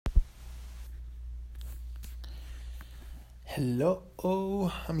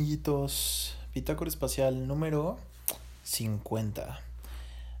Hello, amiguitos. Bitácora espacial número 50.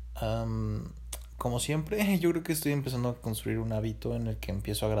 Como siempre, yo creo que estoy empezando a construir un hábito en el que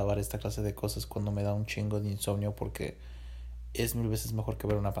empiezo a grabar esta clase de cosas cuando me da un chingo de insomnio porque es mil veces mejor que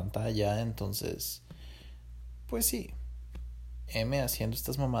ver una pantalla. Entonces, pues sí, M haciendo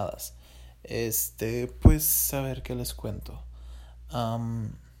estas mamadas. Pues a ver qué les cuento.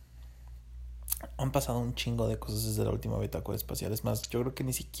 Am, Han pasado un chingo de cosas desde la última bitácora espacial. Es más, yo creo que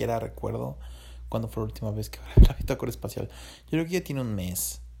ni siquiera recuerdo cuándo fue la última vez que grabé la bitácora espacial. Yo creo que ya tiene un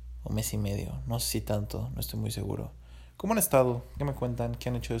mes o mes y medio. No sé si tanto, no estoy muy seguro. ¿Cómo han estado? ¿Qué me cuentan? ¿Qué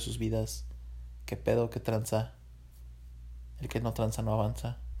han hecho de sus vidas? ¿Qué pedo? ¿Qué tranza? El que no tranza no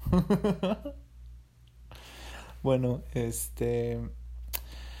avanza. Bueno, en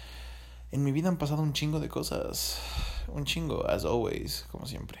mi vida han pasado un chingo de cosas. Un chingo, as always, como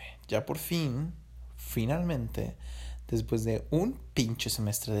siempre. Ya por fin, finalmente, después de un pinche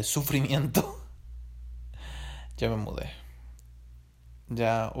semestre de sufrimiento, ya me mudé.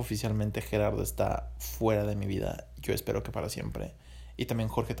 Ya oficialmente Gerardo está fuera de mi vida. Yo espero que para siempre. Y también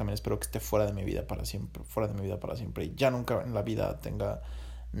Jorge también espero que esté fuera de mi vida para siempre. Fuera de mi vida para siempre. Y ya nunca en la vida tenga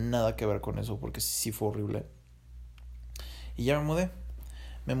nada que ver con eso porque sí fue horrible. Y ya me mudé.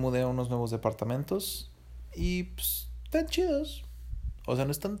 Me mudé a unos nuevos departamentos. Y pues están chidos. O sea,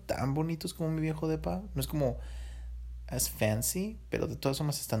 no están tan bonitos como mi viejo depa. No es como as fancy, pero de todas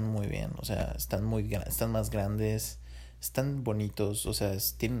formas están muy bien. O sea, están más grandes, están bonitos, o sea,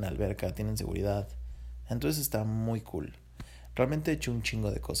 tienen alberca, tienen seguridad. Entonces está muy cool. Realmente he hecho un chingo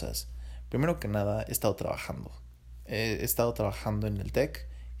de cosas. Primero que nada, he estado trabajando. He estado trabajando en el tech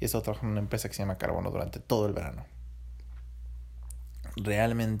y he estado trabajando en una empresa que se llama Carbono durante todo el verano.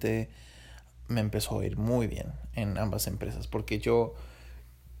 Realmente me empezó a ir muy bien en ambas empresas porque yo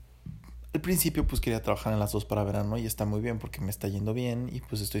al principio pues quería trabajar en las dos para verano y está muy bien porque me está yendo bien y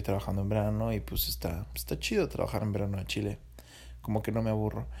pues estoy trabajando en verano y pues está chido trabajar en verano en Chile. Como que no me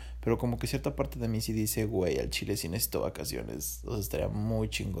aburro. Pero como que cierta parte de mí sí dice, güey, al Chile sí necesito vacaciones. O sea, estaría muy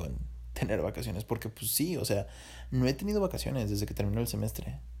chingón tener vacaciones. Porque pues sí, o sea, no he tenido vacaciones desde que terminó el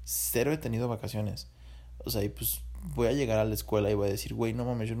semestre. Cero he tenido vacaciones. O sea, y pues voy a llegar a la escuela y voy a decir, güey, no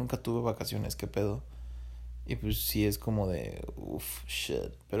mames, yo nunca tuve vacaciones, ¿qué pedo? Y pues sí es como de, uff,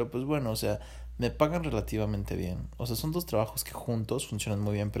 shit. Pero pues bueno, o sea, me pagan relativamente bien. O sea, son dos trabajos que juntos funcionan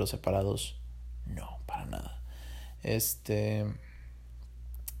muy bien, pero separados, no, para nada. Este...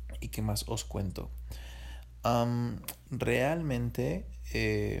 ¿Y qué más os cuento? Realmente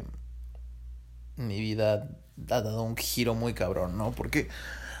mi vida ha dado un giro muy cabrón, ¿no? Porque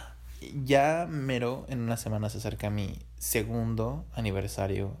ya mero en una semana se acerca mi segundo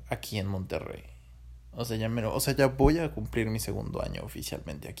aniversario aquí en Monterrey. O sea, ya mero, o sea, ya voy a cumplir mi segundo año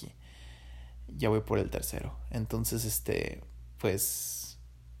oficialmente aquí. Ya voy por el tercero. Entonces, pues,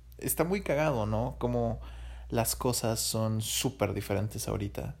 está muy cagado, ¿no? Como las cosas son súper diferentes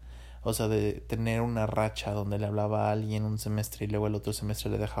ahorita. O sea, de tener una racha donde le hablaba a alguien un semestre y luego el otro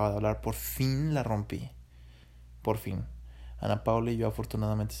semestre le dejaba de hablar, por fin la rompí. Por fin. Ana Paula y yo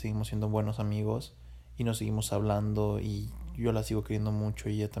afortunadamente seguimos siendo buenos amigos y nos seguimos hablando y yo la sigo queriendo mucho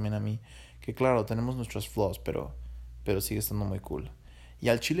y ella también a mí. Que claro, tenemos nuestros flaws, pero sigue estando muy cool. Y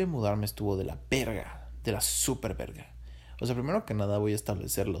al Chile mudarme estuvo de la verga, de la super verga. O sea, primero que nada voy a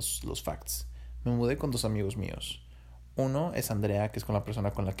establecer los facts. Me mudé con dos amigos míos. Uno es Andrea, que es con la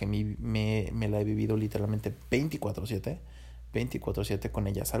persona con la que me la he vivido literalmente 24/7. 24/7 con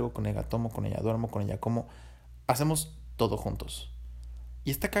ella. Salgo con ella, tomo con ella, duermo con ella, como hacemos todo juntos.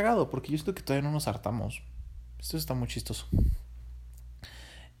 Y está cagado porque yo siento que todavía no nos hartamos. Esto está muy chistoso.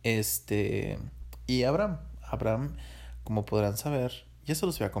 Este... Y Abraham, como podrán saber, ya se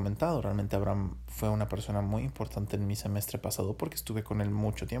los había comentado, realmente Abraham fue una persona muy importante en mi semestre pasado porque estuve con él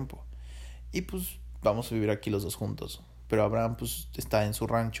mucho tiempo. Y pues vamos a vivir aquí los dos juntos. Pero Abraham pues está en su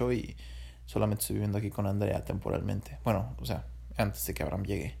rancho y solamente estoy viviendo aquí con Andrea temporalmente. Bueno, o sea, antes de que Abraham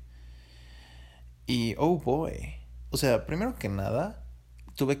llegue. Y oh boy. O sea, primero que nada,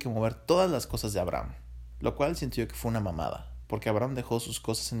 tuve que mover todas las cosas de Abraham. Lo cual siento yo que fue una mamada. Porque Abraham dejó sus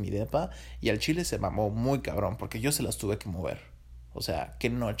cosas en mi depa y al chile se mamó muy cabrón porque yo se las tuve que mover. O sea, que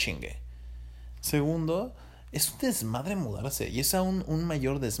no chingue. Segundo, es un desmadre mudarse. Y es aún un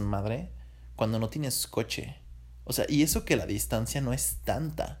mayor desmadre cuando no tienes coche. O sea, y eso que la distancia no es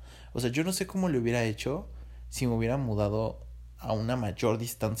tanta. O sea, yo no sé cómo le hubiera hecho si me hubiera mudado a una mayor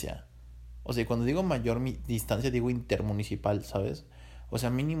distancia. O sea, cuando digo mayor distancia, digo intermunicipal, ¿sabes? O sea,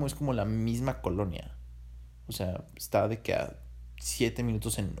 mínimo es como la misma colonia. O sea, está de que a 7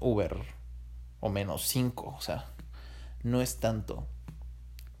 minutos en Uber. O menos 5. O sea, no es tanto.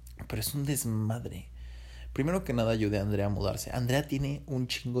 Pero es un desmadre. Primero que nada ayudé a Andrea a mudarse. Andrea tiene un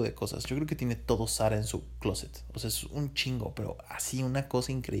chingo de cosas. Yo creo que tiene todo Zara en su closet. O sea, es un chingo, pero así una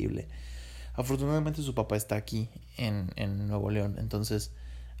cosa increíble. Afortunadamente su papá está aquí en Nuevo León. Entonces,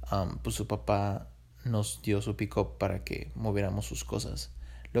 pues su papá nos dio su pick-up para que moviéramos sus cosas.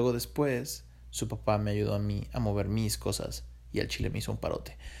 Luego después, su papá me ayudó a mí a mover mis cosas. Y al chile me hizo un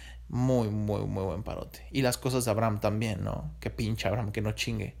parote. Muy, muy, muy buen parote. Y las cosas de Abraham también, ¿no? Que pinche Abraham, que no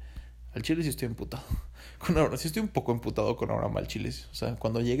chingue. Al chile sí estoy emputado. Con Abraham, sí estoy un poco emputado con Abraham al chile. O sea,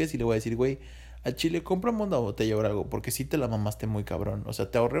 cuando llegues y le voy a decir, güey, al chile cómprame una botella o algo, porque sí te la mamaste muy cabrón. O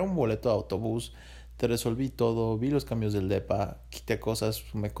sea, te ahorré un boleto de autobús, te resolví todo, vi los cambios del depa, quité cosas,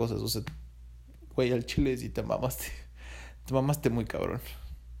 sumé cosas. O sea, güey, al chile sí te mamaste. Te mamaste muy cabrón.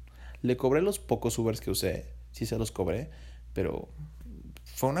 Le cobré los pocos Ubers que usé, sí se los cobré, pero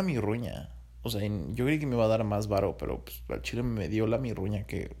fue una mirruña. O sea, yo creí que me iba a dar más varo, pero pues, al chile me dio la mirruña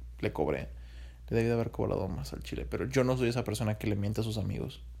que le cobré. Le debí de haber cobrado más al chile, pero yo no soy esa persona que le miente a sus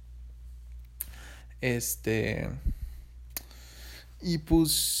amigos. Y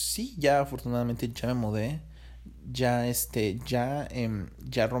pues sí, ya afortunadamente ya me mudé. Ya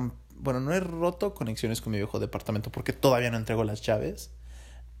bueno, no he roto conexiones con mi viejo departamento porque todavía no entrego las llaves,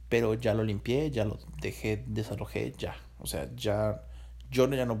 pero ya lo limpié, ya lo dejé, desalojé, ya. O sea, yo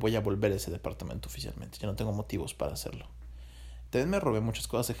ya no voy a volver a ese departamento oficialmente, ya no tengo motivos para hacerlo. También me robé muchas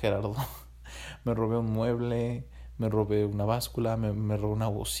cosas de Gerardo. Me robé un mueble, me robé una báscula, me robé una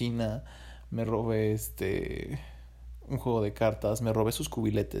bocina, me robé un juego de cartas, me robé sus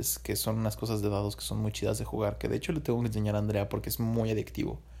cubiletes, que son unas cosas de dados que son muy chidas de jugar, que de hecho le tengo que enseñar a Andrea porque es muy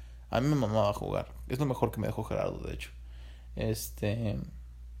adictivo. A mí me mamaba jugar, es lo mejor que me dejó Gerardo, de hecho.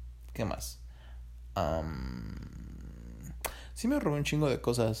 ¿Qué más? Sí me robé un chingo de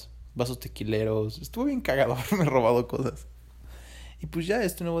cosas, vasos tequileros, estuvo bien cagado haberme robado cosas. Y pues ya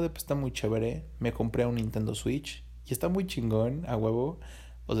este nuevo depa está muy chévere. Me compré un Nintendo Switch y está muy chingón, a huevo.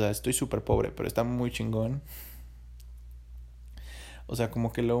 O sea, estoy súper pobre, pero está muy chingón. O sea,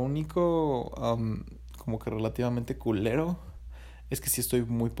 como que lo único, como que relativamente culero, es que sí estoy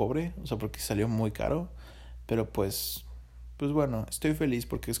muy pobre. O sea, porque salió muy caro. Pero pues bueno, estoy feliz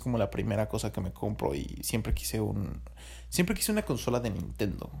porque es como la primera cosa que me compro y siempre quise una consola de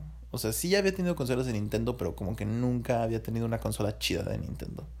Nintendo. O sea, sí ya había tenido consolas de Nintendo, pero como que nunca había tenido una consola chida de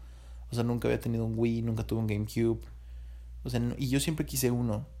Nintendo. O sea, nunca había tenido un Wii, nunca tuve un GameCube. O sea, y yo siempre quise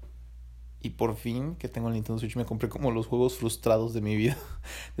uno. Y por fin que tengo el Nintendo Switch me compré como los juegos frustrados de mi vida,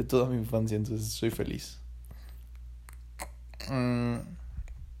 de toda mi infancia, entonces soy feliz. En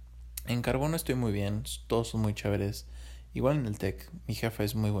Carbono estoy muy bien, todos son muy chéveres. Igual en el Tec, mi jefe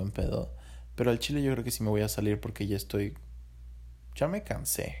es muy buen pedo. Pero al Chile yo creo que sí me voy a salir porque ya me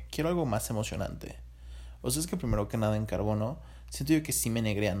cansé. Quiero algo más emocionante. O sea, es que primero que nada en Carbono, siento yo que sí me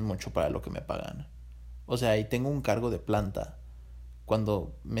negrean mucho para lo que me pagan. O sea, y tengo un cargo de planta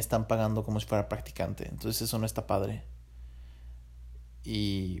cuando me están pagando como si fuera practicante. Entonces eso no está padre.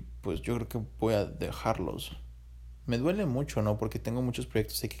 Y pues yo creo que voy a dejarlos. Me duele mucho, ¿no? Porque tengo muchos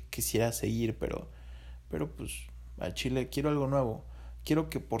proyectos que quisiera seguir, pero pues a Chile quiero algo nuevo. Quiero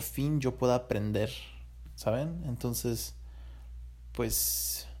que por fin yo pueda aprender, ¿saben? Entonces,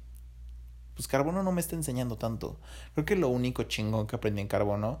 pues Carbono no me está enseñando tanto. Creo que lo único chingón que aprendí en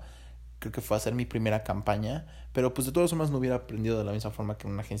Carbono, creo que fue hacer mi primera campaña, pero pues de todas formas no hubiera aprendido de la misma forma que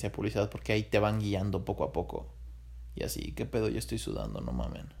en una agencia de publicidad porque ahí te van guiando poco a poco. Y así, ¿qué pedo? Yo estoy sudando, no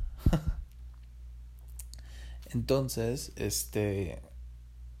mamen. Entonces,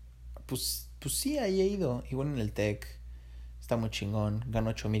 pues sí, ahí he ido. Igual en el Tec. Está muy chingón. Gano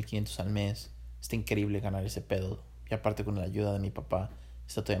 8,500 al mes. Está increíble ganar ese pedo. Y aparte con la ayuda de mi papá,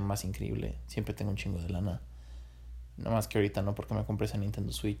 está todavía más increíble. Siempre tengo un chingo de lana. No más que ahorita no, porque me compré esa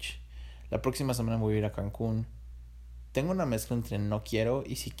Nintendo Switch. La próxima semana voy a ir a Cancún. Tengo una mezcla entre no quiero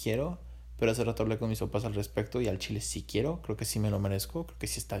y sí quiero. Pero hace rato hablé con mis papás al respecto y al chile sí quiero. Creo que sí me lo merezco. Creo que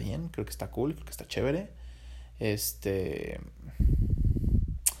sí está bien. Creo que está cool. Creo que está chévere.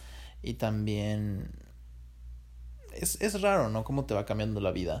 Y también es raro, ¿no? Cómo te va cambiando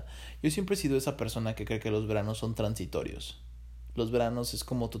la vida. Yo siempre he sido esa persona que cree que los veranos son transitorios. Los veranos es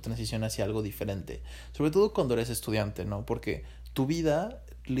como tu transición hacia algo diferente. Sobre todo cuando eres estudiante, ¿no? Porque tu vida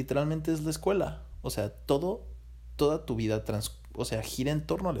literalmente es la escuela. O sea, toda tu vida gira en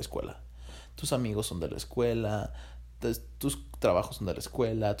torno a la escuela. Tus amigos son de la escuela, tus trabajos son de la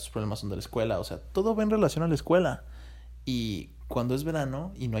escuela, tus problemas son de la escuela. O sea, todo va en relación a la escuela. Y cuando es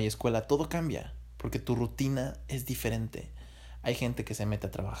verano y no hay escuela, todo cambia, porque tu rutina es diferente. Hay gente que se mete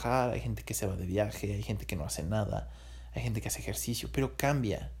a trabajar, hay gente que se va de viaje, hay gente que no hace nada, hay gente que hace ejercicio, pero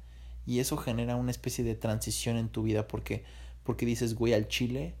cambia. Y eso genera una especie de transición en tu vida porque dices, voy al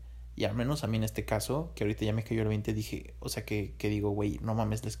Chile Y al menos a mí en este caso, que ahorita ya me cayó el 20, dije, o sea, que digo, güey, no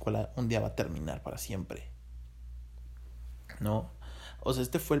mames, la escuela un día va a terminar para siempre, ¿no? O sea,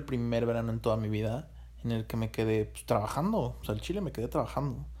 este fue el primer verano en toda mi vida en el que me quedé pues, trabajando. O sea, al chile me quedé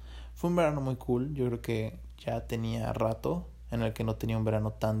trabajando. Fue un verano muy cool. Yo creo que ya tenía rato en el que no tenía un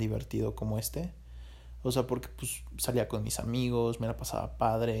verano tan divertido como este. O sea, porque pues salía con mis amigos, me la pasaba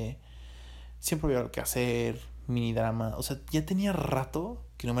padre, siempre había algo que hacer, mini drama. O sea, ya tenía rato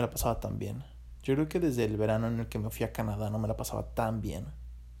que no me la pasaba tan bien. Yo creo que desde el verano en el que me fui a Canadá no me la pasaba tan bien,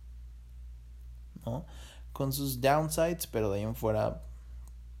 ¿no? Con sus downsides, pero de ahí en fuera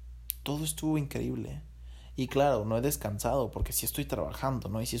todo estuvo increíble. Y claro, no he descansado porque sí estoy trabajando,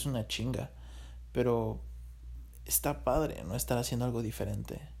 ¿no? Y sí es una chinga. Pero está padre, ¿no? Estar haciendo algo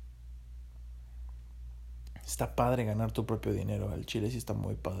diferente. Está padre ganar tu propio dinero. Al chile sí está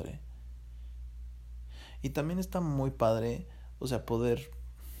muy padre. Y también está muy padre, o sea, poder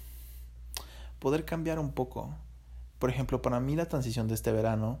cambiar un poco. Por ejemplo, para mí la transición de este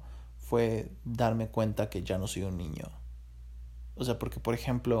verano fue darme cuenta que ya no soy un niño. O sea, porque por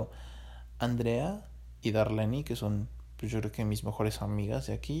ejemplo, Andrea y Darlene, que son pues yo creo que mis mejores amigas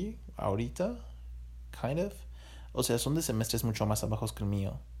de aquí, ahorita, kind of. O sea, son de semestres mucho más abajos que el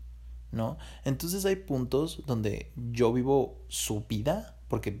mío, ¿no? Entonces hay puntos donde yo vivo su vida,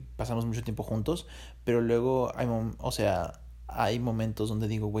 porque pasamos mucho tiempo juntos, pero luego o sea, hay momentos donde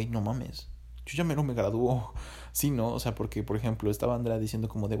digo, güey, no mames, yo ya me gradúo. Sí, ¿no? O sea, porque, por ejemplo, estaba Andrea diciendo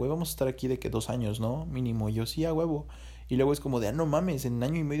como de, güey, vamos a estar aquí de que 2 años, ¿no? Mínimo. Y yo, sí, a huevo. Y luego es como de, ah, no mames, en 1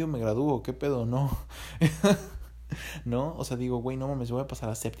 año y medio me gradúo, ¿qué pedo? No. ¿No? O sea, digo, güey, no mames, voy a pasar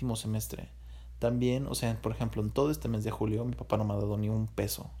a séptimo semestre. También, o sea, por ejemplo, en todo este mes de julio, mi papá no me ha dado ni un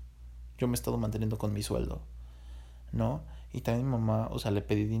peso. Yo me he estado manteniendo con mi sueldo, ¿no? Y también mi mamá, o sea, le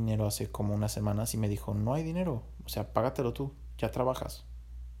pedí dinero hace como unas semanas y me dijo, no hay dinero, o sea, págatelo tú, ya trabajas.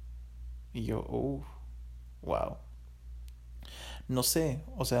 Y yo, wow. No sé,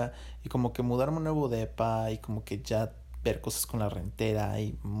 o sea, y como que mudarme a un nuevo depa y como que ya ver cosas con la rentera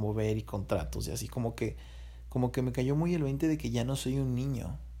y mover y contratos y así como que me cayó muy el 20 de que ya no soy un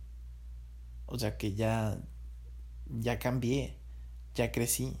niño. O sea, que ya cambié, ya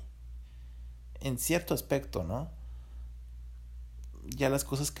crecí. En cierto aspecto, ¿no? Ya las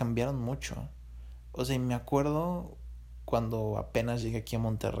cosas cambiaron mucho. O sea, y me acuerdo cuando apenas llegué aquí a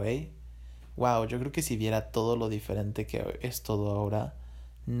Monterrey. Wow, yo creo que si viera todo lo diferente que es todo ahora,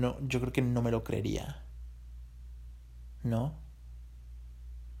 no, yo creo que no me lo creería, ¿no?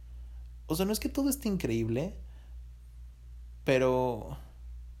 O sea, no es que todo esté increíble, pero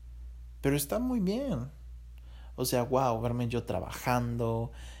está muy bien. O sea, wow, verme yo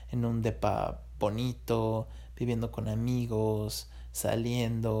trabajando en un depa bonito, viviendo con amigos,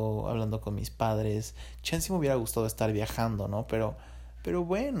 saliendo, hablando con mis padres. Chance me hubiera gustado estar viajando, ¿no? Pero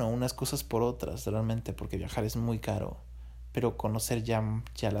bueno, unas cosas por otras, realmente, porque viajar es muy caro. Pero conocer ya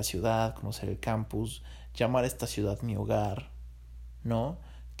la ciudad, conocer el campus, llamar a esta ciudad mi hogar, ¿no?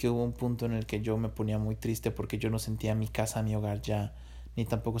 Que hubo un punto en el que yo me ponía muy triste porque yo no sentía mi casa mi hogar ya, ni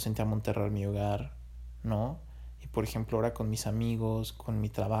tampoco sentía Monterrey mi hogar, ¿no? Y por ejemplo ahora con mis amigos, con mi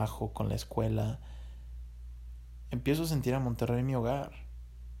trabajo, con la escuela, empiezo a sentir a Monterrey mi hogar.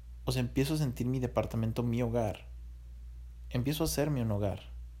 O sea, empiezo a sentir mi departamento mi hogar. Empiezo a hacerme un hogar.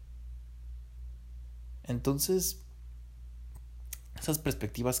 Entonces, esas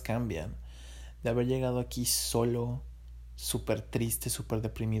perspectivas cambian. De haber llegado aquí solo, súper triste, súper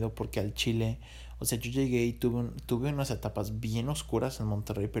deprimido, porque al Chile, o sea, yo llegué y tuve unas etapas bien oscuras en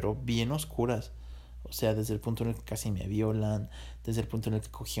Monterrey, pero bien oscuras. O sea, desde el punto en el que casi me violan, desde el punto en el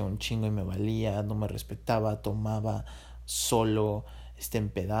que cogía un chingo y me valía, no me respetaba, tomaba solo,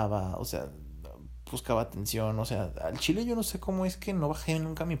 empedaba, o sea, buscaba atención, o sea, al Chile yo no sé cómo es que no bajé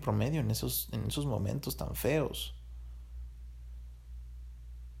nunca mi promedio en esos momentos tan feos,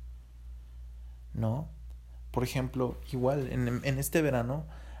 ¿no? Por ejemplo, igual en este verano,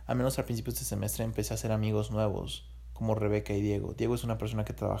 al menos al principio de este semestre, empecé a hacer amigos nuevos, como Rebeca y Diego. Diego es una persona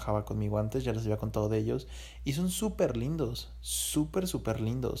que trabajaba conmigo antes, ya les había contado de ellos, y son súper lindos, súper, súper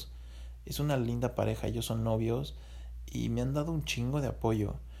lindos. Es una linda pareja, ellos son novios, y me han dado un chingo de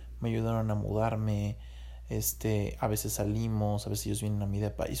apoyo. Me ayudaron a mudarme, a veces salimos, a veces ellos vienen a mi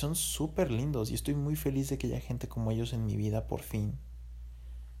depa, y son súper lindos, y estoy muy feliz de que haya gente como ellos en mi vida por fin,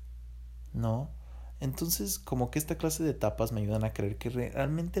 ¿no? Entonces, como que esta clase de etapas me ayudan a creer que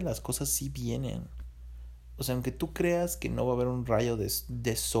realmente las cosas sí vienen. O sea, aunque tú creas que no va a haber un rayo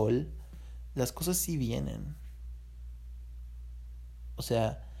de sol, las cosas sí vienen. O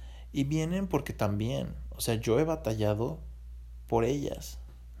sea, y vienen porque también, o sea, yo he batallado por ellas,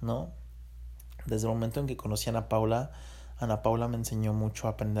 ¿no? Desde el momento en que conocí a Ana Paula, Ana Paula me enseñó mucho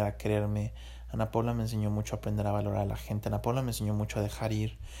a aprender a quererme. Ana Paula me enseñó mucho a aprender a valorar a la gente. Ana Paula me enseñó mucho a dejar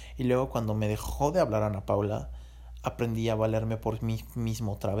ir. Y luego cuando me dejó de hablar Ana Paula, aprendí a valerme por mí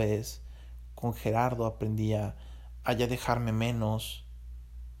mismo otra vez. Con Gerardo aprendí a ya dejarme menos,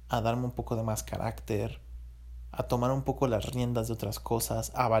 a darme un poco de más carácter, a tomar un poco las riendas de otras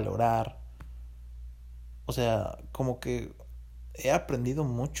cosas, a valorar. O sea, como que he aprendido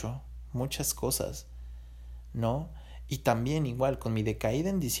mucho, muchas cosas, ¿no? Y también igual con mi decaída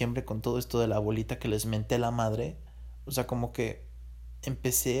en diciembre, con todo esto de la abuelita que les menté la madre, o sea, como que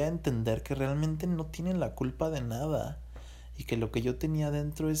empecé a entender que realmente no tienen la culpa de nada y que lo que yo tenía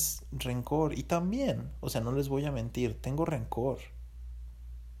dentro es rencor. Y también, o sea, no les voy a mentir, tengo rencor.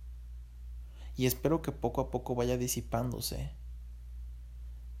 Y espero que poco a poco vaya disipándose.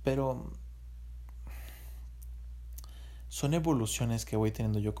 Pero son evoluciones que voy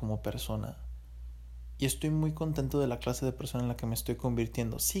teniendo yo como persona. Y estoy muy contento de la clase de persona en la que me estoy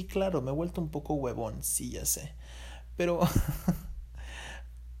convirtiendo. Sí, claro, me he vuelto un poco huevón, sí, ya sé. Pero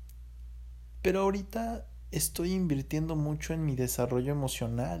pero ahorita estoy invirtiendo mucho en mi desarrollo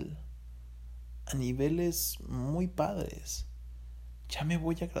emocional a niveles muy padres. Ya me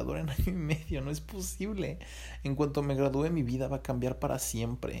voy a graduar en año y medio, no es posible. En cuanto me gradúe, mi vida va a cambiar para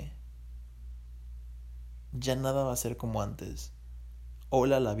siempre. Ya nada va a ser como antes.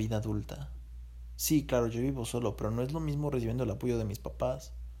 Hola la vida adulta. Sí, claro, yo vivo solo, pero no es lo mismo recibiendo el apoyo de mis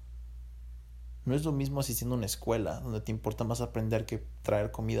papás. No es lo mismo asistiendo a una escuela donde te importa más aprender que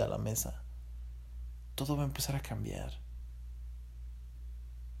traer comida a la mesa. Todo va a empezar a cambiar.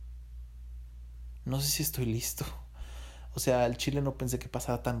 No sé si estoy listo. O sea, al chile no pensé que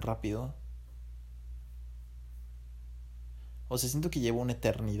pasara tan rápido. O sea, siento que llevo una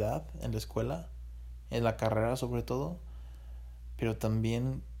eternidad en la escuela, en la carrera sobre todo, pero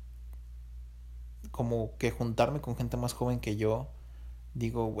también como que juntarme con gente más joven que yo,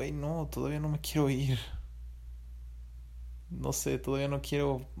 digo, güey, no, todavía no me quiero ir. No sé, todavía no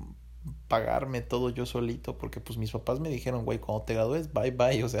quiero pagarme todo yo solito, porque pues mis papás me dijeron, güey, cuando te gradúes, bye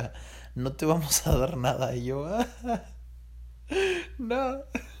bye, o sea, no te vamos a dar nada. Y yo, no.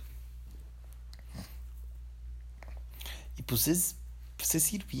 Y pues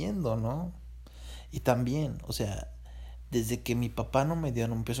es ir viendo, ¿no? Y también, o sea, desde que mi papá no me dio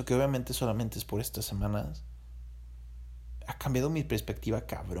un peso, que obviamente solamente es por estas semanas, ha cambiado mi perspectiva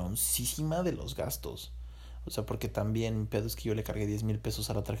cabroncísima de los gastos. O sea, porque también mi pedo es que yo le cargué 10,000 pesos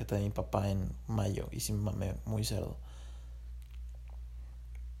a la tarjeta de mi papá en mayo y sí me mamé muy cerdo.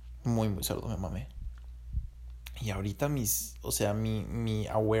 Muy, muy cerdo me mamé. Y ahorita o sea, mi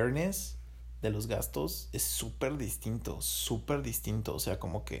awareness de los gastos es súper distinto, súper distinto. O sea,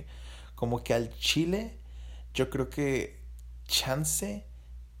 como que al chile, yo creo que chance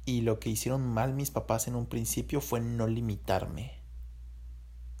y lo que hicieron mal mis papás en un principio fue no limitarme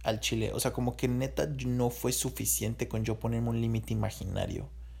al chile. O sea, como que neta no fue suficiente con yo ponerme un límite imaginario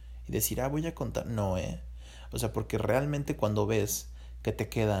y decir, voy a contar. No, O sea, porque realmente cuando ves que te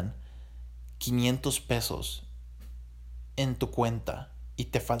quedan 500 pesos en tu cuenta y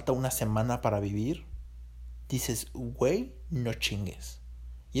te falta una semana para vivir, dices, güey, no chingues.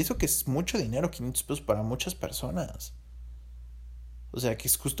 Y eso que es mucho dinero, 500 pesos para muchas personas. O sea, que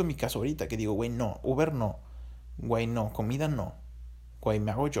es justo mi caso ahorita, que digo, güey, no, Uber no, güey, no, comida no, güey,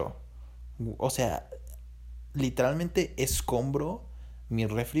 me hago yo. O sea, literalmente escombro mi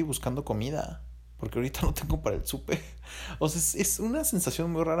refri buscando comida, porque ahorita no tengo para el súper. O sea, es una sensación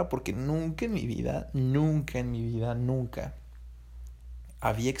muy rara porque nunca en mi vida, nunca en mi vida, nunca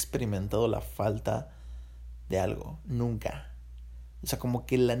había experimentado la falta de algo, nunca. O sea, como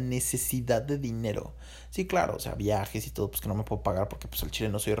que la necesidad de dinero. Sí, claro, o sea, viajes y todo, pues que no me puedo pagar porque pues al chile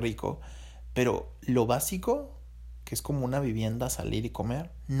no soy rico. Pero lo básico, que es como una vivienda, salir y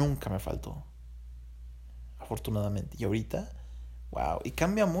comer, nunca me faltó. Afortunadamente. Y ahorita, wow. Y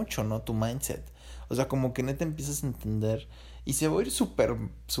cambia mucho, ¿no? Tu mindset. O sea, como que neta empiezas a entender. Y se va a ir súper,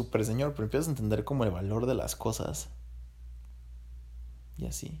 súper señor, pero empiezas a entender como el valor de las cosas. Y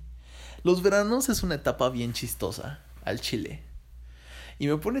así. Los veranos es una etapa bien chistosa al chile. Y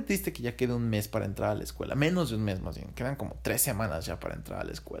me pone triste que ya quede un mes para entrar a la escuela. Menos de un mes más bien. Quedan como 3 semanas ya para entrar a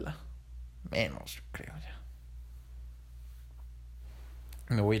la escuela. Menos, yo creo ya.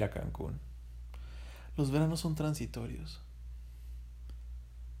 Me voy a ir a Cancún. Los veranos son transitorios.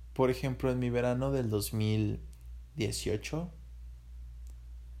 Por ejemplo, en mi verano del 2018,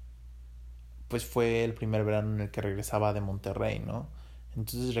 pues fue el primer verano en el que regresaba de Monterrey, ¿no?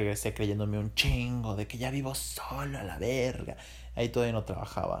 Entonces regresé creyéndome un chingo de que ya vivo solo a la verga. Ahí todavía no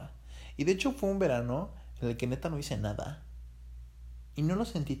trabajaba. Y de hecho fue un verano en el que neta no hice nada. Y no lo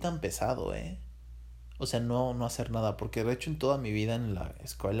sentí tan pesado, O sea, no hacer nada. Porque de hecho en toda mi vida en la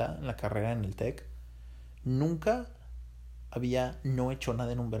escuela, en la carrera, en el TEC, nunca había no hecho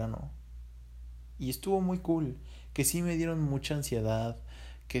nada en un verano. Y estuvo muy cool. Que sí me dieron mucha ansiedad.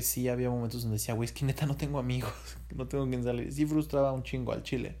 Que sí había momentos donde decía, güey, es que neta no tengo amigos. No tengo quien salir. Sí frustraba un chingo al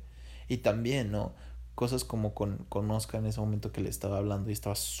chile. Y también, ¿no? Cosas como con Oscar en ese momento que le estaba hablando y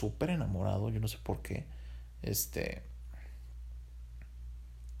estaba súper enamorado. Yo no sé por qué.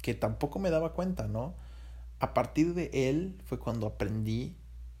 Que tampoco me daba cuenta, ¿no? A partir de él fue cuando aprendí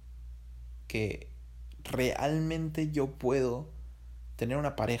que realmente yo puedo tener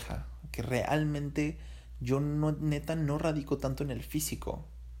una pareja, que realmente yo no, neta, no radico tanto en el físico.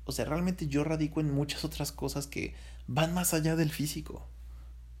 O sea, realmente yo radico en muchas otras cosas que van más allá del físico,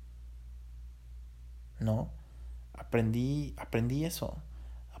 ¿no? Aprendí eso.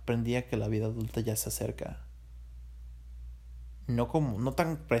 Aprendí a que la vida adulta ya se acerca. No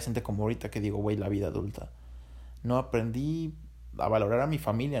tan presente como ahorita que digo, güey, la vida adulta. No aprendí a valorar a mi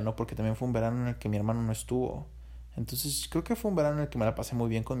familia, ¿no? Porque también fue un verano en el que mi hermano no estuvo. Entonces creo que fue un verano en el que me la pasé muy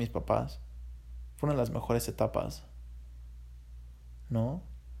bien con mis papás. Fue una de las mejores etapas, ¿no?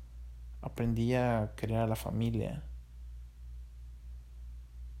 Aprendí a querer a la familia.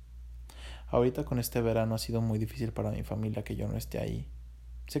 Ahorita con este verano ha sido muy difícil para mi familia que yo no esté ahí.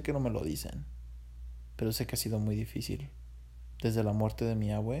 Sé que no me lo dicen, pero sé que ha sido muy difícil. Desde la muerte de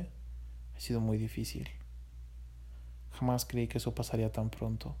mi abue, ha sido muy difícil. Jamás creí que eso pasaría tan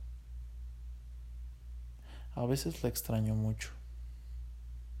pronto. A veces la extraño mucho,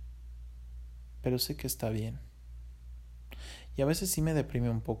 pero sé que está bien. Y a veces sí me deprime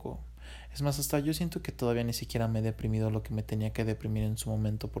un poco. Es más, hasta yo siento que todavía ni siquiera me he deprimido lo que me tenía que deprimir en su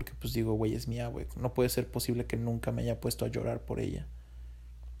momento, porque pues digo, güey, es mi abue. No puede ser posible que nunca me haya puesto a llorar por ella.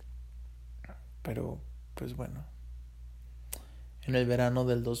 Pero, pues bueno. En el verano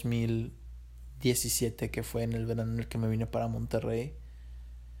del 2017, que fue en el verano en el que me vine para Monterrey,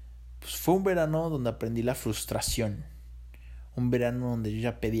 pues fue un verano donde aprendí la frustración. Un verano donde yo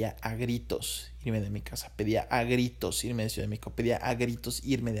ya pedía a gritos irme de mi casa, pedía a gritos irme de Ciudad de México, pedía a gritos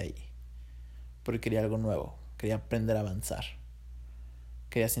irme de ahí. Porque quería algo nuevo, quería aprender a avanzar,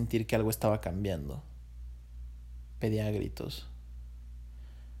 quería sentir que algo estaba cambiando. Pedía a gritos.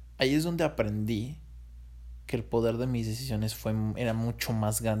 Ahí es donde aprendí que el poder de mis decisiones era mucho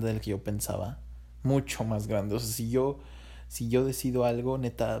más grande del que yo pensaba. Mucho más grande. O sea, si yo decido algo,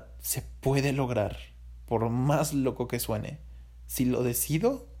 neta, se puede lograr. Por más loco que suene. Si lo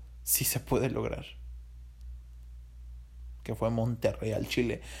decido, sí se puede lograr. Que fue Monterrey al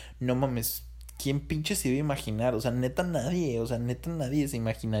Chile. No mames, ¿quién pinche se iba a imaginar? O sea, neta nadie se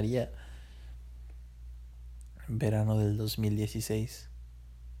imaginaría. Verano del 2016.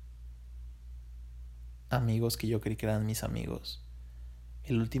 Amigos que yo creí que eran mis amigos.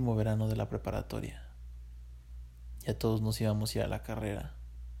 El último verano de la preparatoria. Ya todos nos íbamos a ir a la carrera.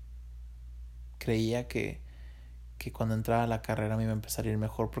 Creía que cuando entrara a la carrera me iba a empezar a ir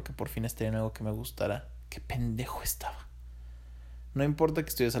mejor porque por fin estaría en algo que me gustara. Qué pendejo estaba. No importa que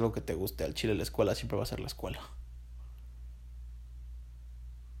estudies algo que te guste, al chile la escuela siempre va a ser la escuela.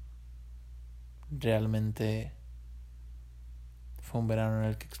 Realmente fue un verano en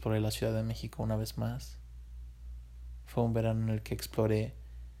el que exploré la Ciudad de México una vez más. Fue un verano en el que exploré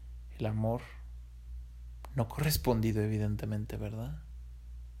el amor. No correspondido, evidentemente, ¿verdad?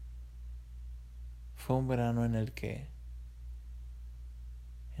 Fue un verano en el que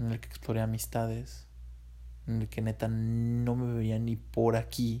exploré amistades, en el que neta no me veía ni por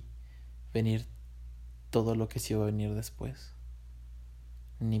aquí venir todo lo que se iba a venir después.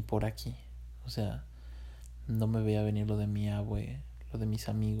 Ni por aquí. O sea, no me veía venir lo de mi abue, lo de mis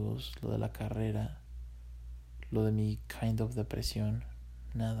amigos, lo de la carrera, lo de mi kind of depresión.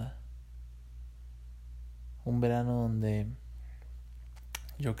 Nada. Un verano donde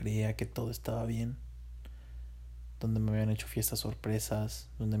yo creía que todo estaba bien, donde me habían hecho fiestas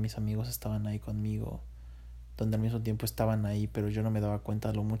sorpresas, donde mis amigos estaban ahí conmigo, donde al mismo tiempo estaban ahí, pero yo no me daba cuenta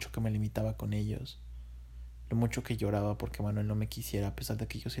de lo mucho que me limitaba con ellos, lo mucho que lloraba porque Manuel no me quisiera a pesar de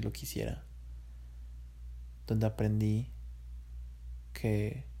que yo sí lo quisiera, donde aprendí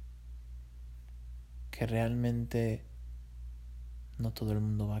que realmente no todo el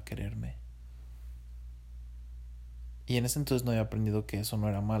mundo va a quererme. Y en ese entonces no había aprendido que eso no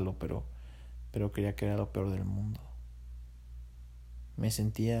era malo, pero creía que era lo peor del mundo. Me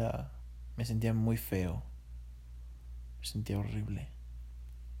sentía muy feo. Me sentía horrible.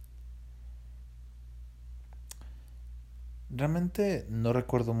 Realmente no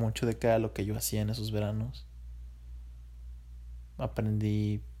recuerdo mucho de qué era lo que yo hacía en esos veranos.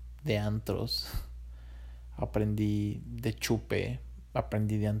 Aprendí de antros, aprendí de chupe,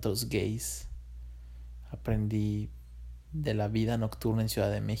 aprendí de antros gays, Aprendí de la vida nocturna en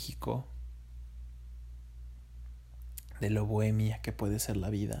Ciudad de México, de lo bohemia que puede ser la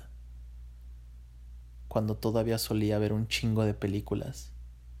vida, cuando todavía solía ver un chingo de películas.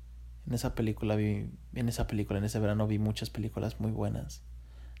 En ese verano vi muchas películas muy buenas.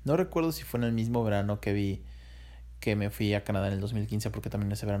 No recuerdo si fue en el mismo verano que me fui a Canadá en el 2015, porque también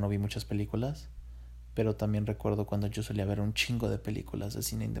en ese verano vi muchas películas, pero también recuerdo cuando yo solía ver un chingo de películas de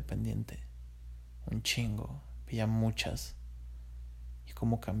cine independiente. Un chingo. Veía muchas. Y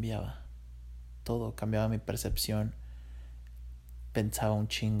cómo cambiaba. Todo. Cambiaba mi percepción. Pensaba un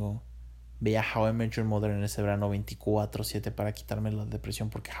chingo. Veía How I Met Your Mother en ese verano 24/7 para quitarme la depresión,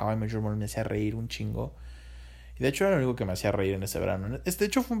 porque How I Met Your Mother me hacía reír un chingo. Y de hecho era lo único que me hacía reír en ese verano. De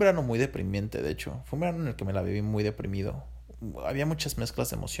hecho fue un verano muy deprimente, de hecho. Fue un verano en el que me la viví muy deprimido. Había muchas mezclas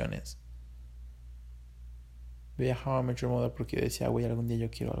de emociones. Veía How I Met Your Mother porque yo decía, güey, algún día yo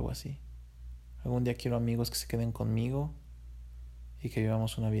quiero algo así. Algún día quiero amigos que se queden conmigo y que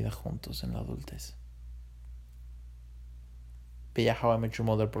vivamos una vida juntos en la adultez. Veía How I Met Your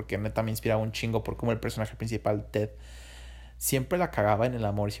Mother porque neta me inspiraba un chingo por cómo el personaje principal, Ted, siempre la cagaba en el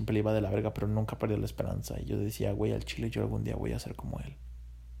amor y siempre le iba de la verga, pero nunca perdía la esperanza. Y yo decía, güey, al chile yo algún día voy a ser como él.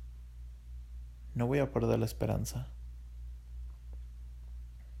 No voy a perder la esperanza.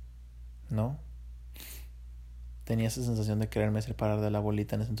 ¿No? Tenía esa sensación de quererme separar de la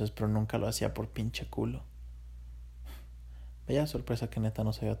bolita en ese entonces, pero nunca lo hacía por pinche culo. Vaya sorpresa que neta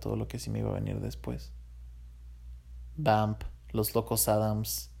no sabía todo lo que sí me iba a venir después. Vamp, Los Locos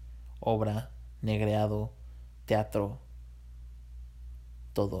Adams, obra, negreado, teatro,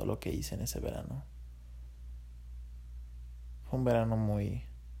 todo lo que hice en ese verano. Fue un verano muy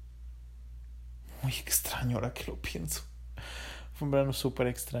extraño ahora que lo pienso. Fue un verano súper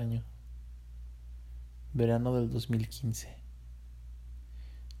extraño. Verano del 2015.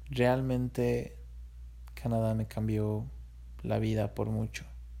 Realmente Canadá me cambió la vida por mucho.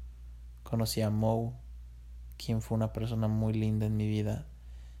 Conocí a Mo, quien fue una persona muy linda en mi vida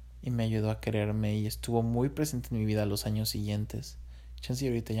y me ayudó a quererme y estuvo muy presente en mi vida los años siguientes. Chance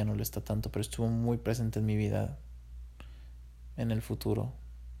ahorita ya no lo está tanto, pero estuvo muy presente en mi vida en el futuro.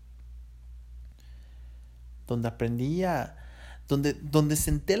 Donde aprendí donde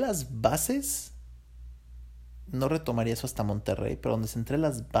senté las bases, no retomaría eso hasta Monterrey, pero donde senté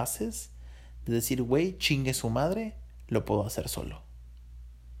las bases de decir, güey, chingue su madre, lo puedo hacer solo.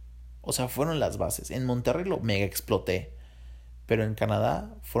 O sea, fueron las bases. En Monterrey lo mega exploté, pero en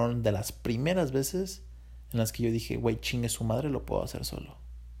Canadá fueron de las primeras veces en las que yo dije, güey, chingue su madre, lo puedo hacer solo.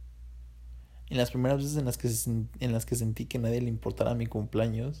 En las primeras veces en las que sentí que nadie le importara mi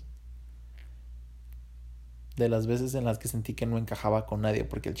cumpleaños. De las veces en las que sentí que no encajaba con nadie,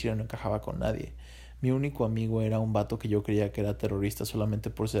 porque el chile no encajaba con nadie. Mi único amigo era un vato que yo creía que era terrorista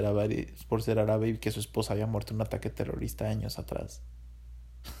solamente por ser árabe y que su esposa había muerto en un ataque terrorista años atrás.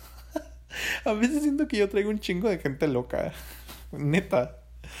 A veces siento que yo traigo un chingo de gente loca. Neta.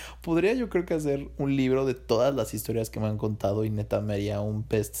 Podría yo creo que hacer un libro de todas las historias que me han contado y neta me haría un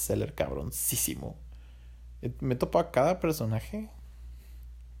bestseller cabroncísimo. Me topo a cada personaje.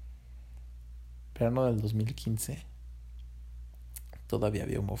 Verano del 2015. Todavía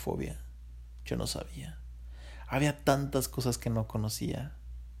había homofobia. Yo no sabía. Había tantas cosas que no conocía.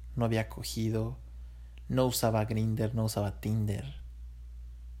 No había cogido. No usaba Grindr, no usaba Tinder.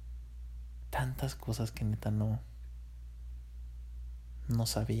 Tantas cosas que neta no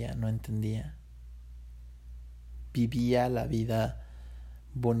sabía, no entendía. Vivía la vida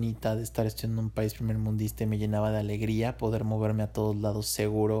bonita de estar estudiando en un país primermundista y me llenaba de alegría poder moverme a todos lados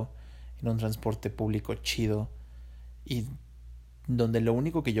seguro, en un transporte público chido y donde lo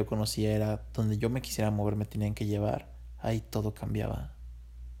único que yo conocía era donde yo me quisiera mover me tenían que llevar. Ahí todo cambiaba.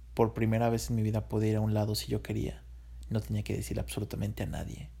 Por primera vez en mi vida podía ir a un lado si yo quería. No tenía que decirle absolutamente a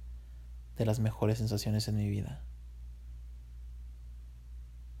nadie. De las mejores sensaciones en mi vida.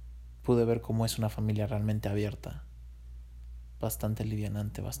 Pude ver cómo es una familia realmente abierta. Bastante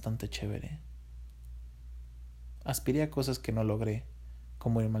alivianante, bastante chévere. Aspiré a cosas que no logré,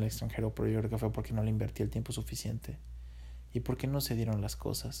 como irme al extranjero, pero yo creo que fue porque no le invertí el tiempo suficiente. Y porque no se dieron las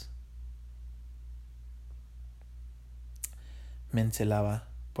cosas. Me encelaba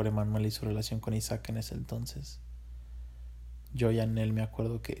por Emanuel y su relación con Isaac en ese entonces. Yo y Anel me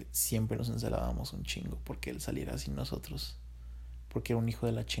acuerdo que siempre nos encelábamos un chingo porque él saliera sin nosotros. Porque era un hijo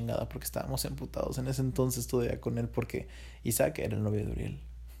de la chingada, porque estábamos emputados en ese entonces todavía con él, porque Isaac era el novio de Uriel.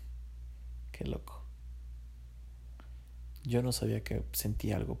 Qué loco. Yo no sabía que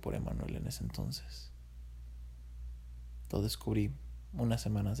sentía algo por Emanuel en ese entonces. Lo descubrí unas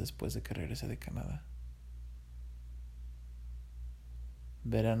semanas después de que regresé de Canadá.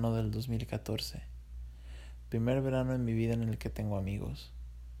 Verano del 2014. Primer verano en mi vida en el que tengo amigos.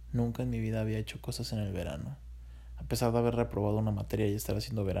 Nunca en mi vida había hecho cosas en el verano. A pesar de haber reprobado una materia y estar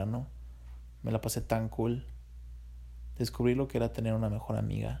haciendo verano, me la pasé tan cool. Descubrí lo que era tener una mejor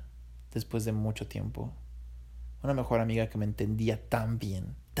amiga después de mucho tiempo. Una mejor amiga que me entendía tan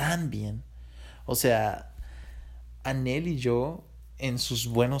bien, tan bien. O sea, Anel y yo, en sus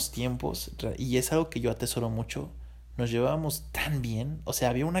buenos tiempos, y es algo que yo atesoro mucho, nos llevábamos tan bien. O sea,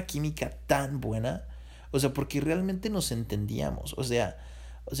 había una química tan buena. O sea, porque realmente nos entendíamos. O sea,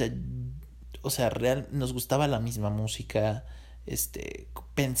 nos gustaba la misma música.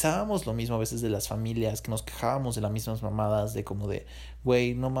 Pensábamos lo mismo a veces de las familias, que nos quejábamos de las mismas mamadas, de como de,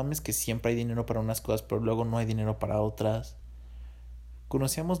 güey, no mames que siempre hay dinero para unas cosas, pero luego no hay dinero para otras.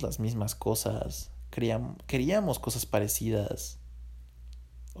 Conocíamos las mismas cosas, queríamos cosas parecidas.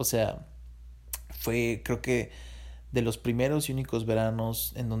 O sea, fue creo que de los primeros y únicos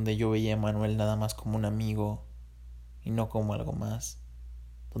veranos en donde yo veía a Manuel nada más como un amigo y no como algo más,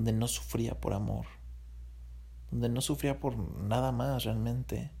 donde no sufría por amor, donde no sufría por nada más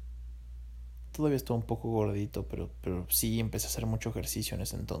realmente. Todavía estaba un poco gordito, pero sí empecé a hacer mucho ejercicio en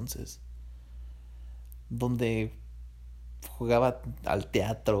ese entonces, donde jugaba al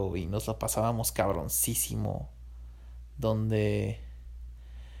teatro y nos la pasábamos cabroncísimo, donde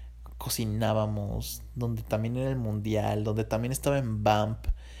cocinábamos, donde también era el mundial, donde también estaba en Vamp.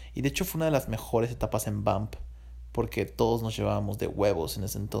 Y de hecho fue una de las mejores etapas en Vamp, porque todos nos llevábamos de huevos en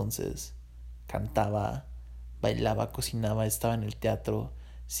ese entonces. Cantaba, bailaba, cocinaba, estaba en el teatro.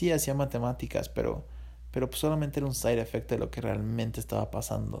 Sí, hacía matemáticas, pero pues solamente era un side effect de lo que realmente estaba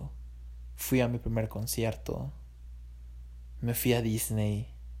pasando. Fui a mi primer concierto. Me fui a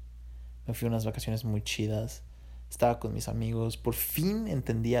Disney. Me fui a unas vacaciones muy chidas. Estaba con mis amigos. Por fin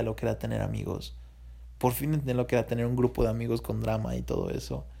entendía lo que era tener amigos. Por fin entendí lo que era tener un grupo de amigos con drama y todo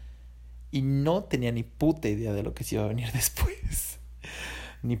eso. Y no tenía ni puta idea de lo que se iba a venir después.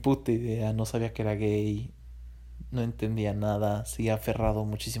 Ni puta idea. No sabía que era gay. No entendía nada. Seguía aferrado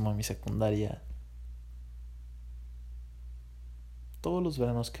muchísimo a mi secundaria. Todos los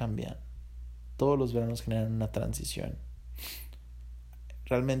veranos cambian. Todos los veranos generan una transición.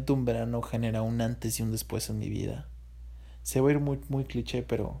 Realmente un verano genera un antes y un después en mi vida. Se va a ir muy, muy cliché,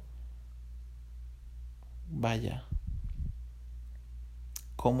 pero vaya,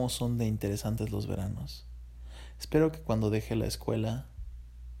 cómo son de interesantes los veranos. Espero que cuando deje la escuela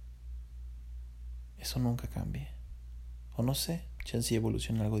eso nunca cambie. O no sé, chance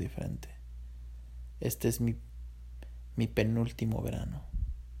evolucione algo diferente. Este es mi penúltimo verano.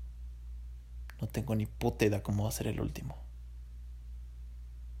 No tengo ni puta idea cómo va a ser el último.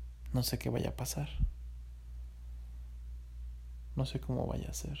 No sé qué vaya a pasar. No sé cómo vaya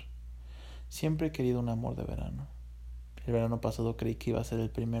a ser. Siempre he querido un amor de verano. El verano pasado creí que iba a ser el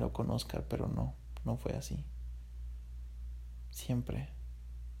primero con Oscar, pero no fue así. Siempre.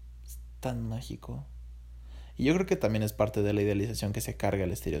 Es tan mágico. Y yo creo que también es parte de la idealización que se carga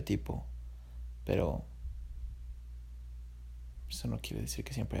el estereotipo. Pero eso no quiere decir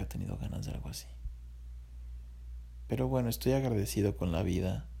que siempre haya tenido ganas de algo así. Pero bueno, estoy agradecido con la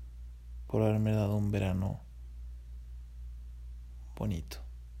vida por haberme dado un verano bonito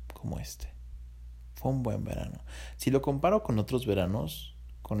como este. Fue un buen verano. Si lo comparo con otros veranos,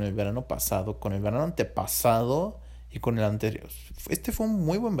 con el verano pasado, con el verano antepasado y con el anterior, este fue un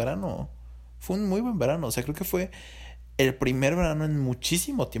muy buen verano. Fue un muy buen verano. O sea, creo que fue el primer verano en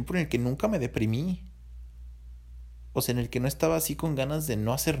muchísimo tiempo en el que nunca me deprimí. O sea, en el que no estaba así con ganas de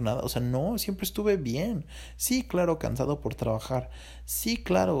no hacer nada. O sea, no, siempre estuve bien. Sí, claro, cansado por trabajar. Sí,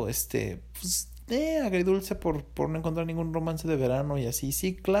 claro, agridulce por no encontrar ningún romance de verano y así.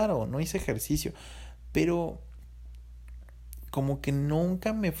 Sí, claro, no hice ejercicio. Pero como que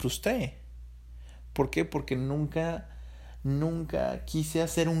nunca me frustré. ¿Por qué? Porque nunca quise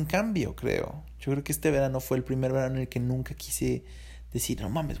hacer un cambio, creo. Yo creo que este verano fue el primer verano en el que nunca quise decir, no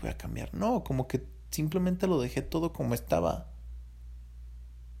mames, voy a cambiar. No, como que simplemente lo dejé todo como estaba.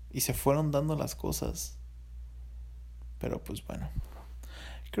 Y se fueron dando las cosas. Pero pues bueno.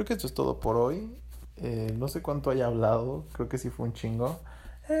 Creo que esto es todo por hoy. No sé cuánto haya hablado. Creo que sí fue un chingo.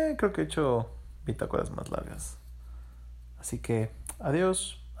 Creo que he hecho bitácoras más largas. Así que,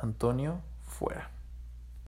 adiós, Antonio, fuera.